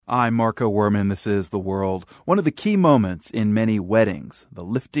I'm Marco Werman. This is The World. One of the key moments in many weddings, the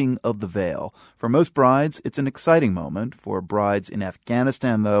lifting of the veil. For most brides, it's an exciting moment. For brides in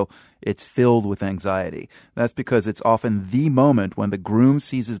Afghanistan, though, it's filled with anxiety. That's because it's often the moment when the groom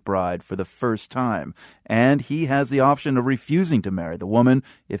sees his bride for the first time, and he has the option of refusing to marry the woman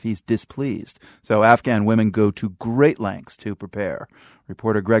if he's displeased. So Afghan women go to great lengths to prepare.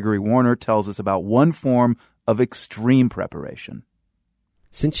 Reporter Gregory Warner tells us about one form of extreme preparation.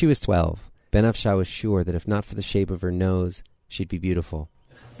 Since she was 12, Benafsha was sure that if not for the shape of her nose, she'd be beautiful.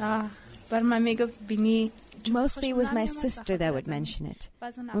 Mostly it was my sister that would mention it.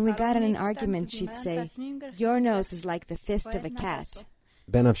 When we got in an argument, she'd say, "Your nose is like the fist of a cat."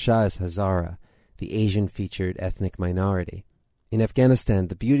 Benafsha is Hazara, the Asian-featured ethnic minority. In Afghanistan,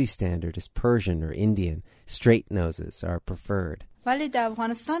 the beauty standard is Persian or Indian. Straight noses are preferred.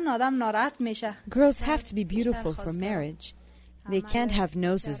 Girls have to be beautiful for marriage. They can't have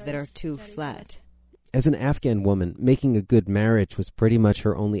noses that are too flat. As an Afghan woman, making a good marriage was pretty much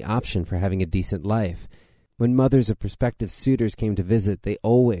her only option for having a decent life. When mothers of prospective suitors came to visit, they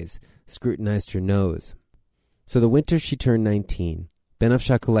always scrutinized her nose. So the winter she turned 19,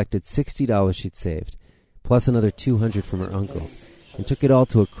 Benafsha collected $60 she'd saved, plus another $200 from her uncle, and took it all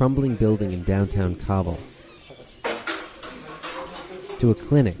to a crumbling building in downtown Kabul. To a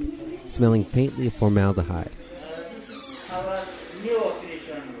clinic, smelling faintly of formaldehyde.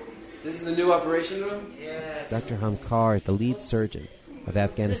 This is the new operation room? Yes. Dr. Hamkar is the lead surgeon of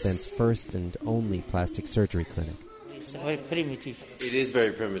Afghanistan's first and only plastic surgery clinic. It's very primitive. It is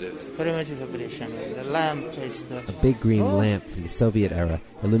very primitive. Primitive operation. The lamp is the... A big green lamp from the Soviet era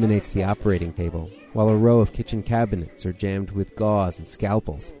illuminates the operating table, while a row of kitchen cabinets are jammed with gauze and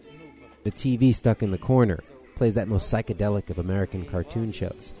scalpels. The TV stuck in the corner plays that most psychedelic of American cartoon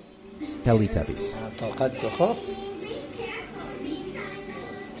shows, Teletubbies.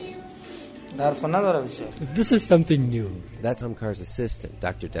 This is something new. That's Hamkar's assistant,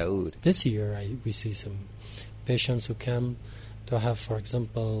 Dr. Daoud. This year we see some patients who come to have, for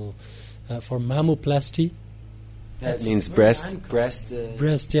example, for mammoplasty. That means breast?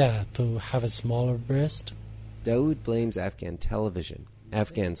 Breast, yeah, to have a smaller breast. Daoud blames Afghan television.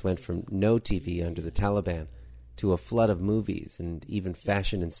 Afghans went from no TV under the Taliban to a flood of movies and even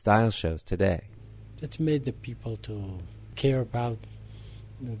fashion and style shows today. It made the people to care about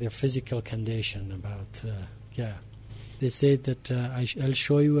their physical condition, about, They say that I'll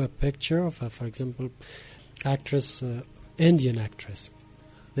show you a picture of, for example, actress, Indian actress.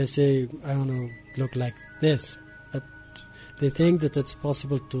 They say, I want to look like this, but they think that it's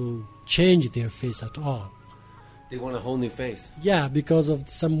possible to change their face at all. They want a whole new face. Yeah, because of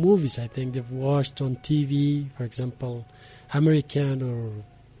some movies I think they've watched on TV, for example, American or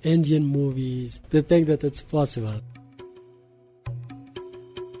Indian movies. They think that it's possible.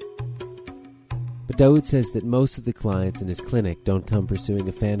 But Daoud says that most of the clients in his clinic don't come pursuing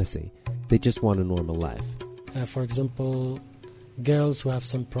a fantasy. They just want a normal life. For example, girls who have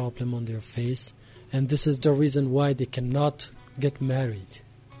some problem on their face, and this is the reason why they cannot get married.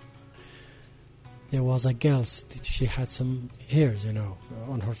 There was a girl, she had some hairs,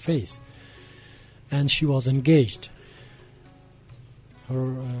 on her face, and she was engaged.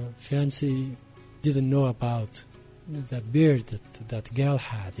 Her fiancé didn't know about the beard that girl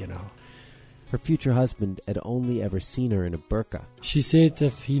had, Her future husband had only ever seen her in a burqa. She said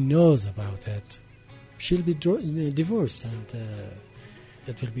if he knows about it, she'll be divorced, and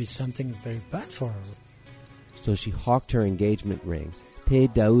it will be something very bad for her. So she hawked her engagement ring,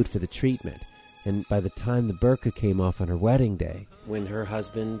 paid Daoud for the treatment, and by the time the burqa came off on her wedding day... When her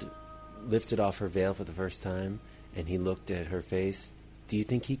husband lifted off her veil for the first time and he looked at her face, do you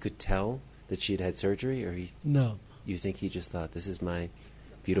think he could tell that she had had surgery? Or No. You think he just thought, this is my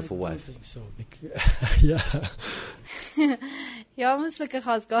beautiful wife? I think so. Yeah.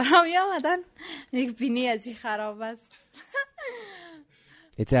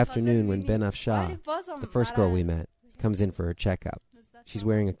 It's afternoon when Benafsha, the first girl we met, comes in for her checkup. She's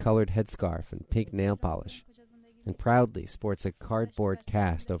wearing a colored headscarf and pink nail polish, and proudly sports a cardboard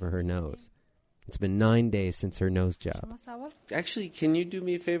cast over her nose. It's been 9 days since her nose job. Actually, can you do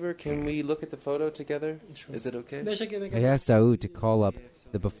me a favor? Can we look at the photo together? Sure. Is it okay? I asked Daoud to call up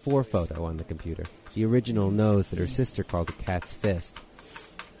the before photo on the computer, the original nose that her sister called a cat's fist.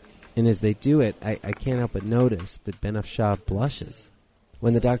 And as they do it, I can't help but notice that Benafsha blushes.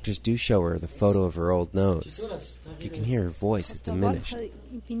 When the doctors do show her the photo of her old nose, you can hear her voice is diminished,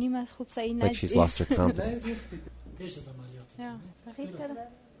 like she's lost her confidence.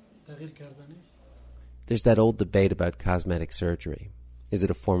 There's that old debate about cosmetic surgery. Is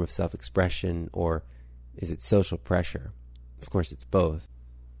it a form of self-expression, or is it social pressure? Of course, it's both.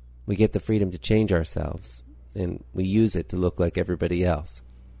 We get the freedom to change ourselves, and we use it to look like everybody else.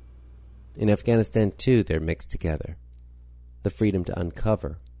 In Afghanistan, too, they're mixed together. The freedom to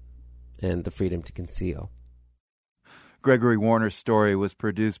uncover and the freedom to conceal. Gregory Warner's story was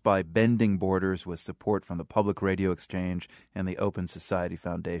produced by Bending Borders with support from the Public Radio Exchange and the Open Society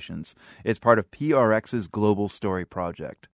Foundations. It's part of PRX's Global Story Project.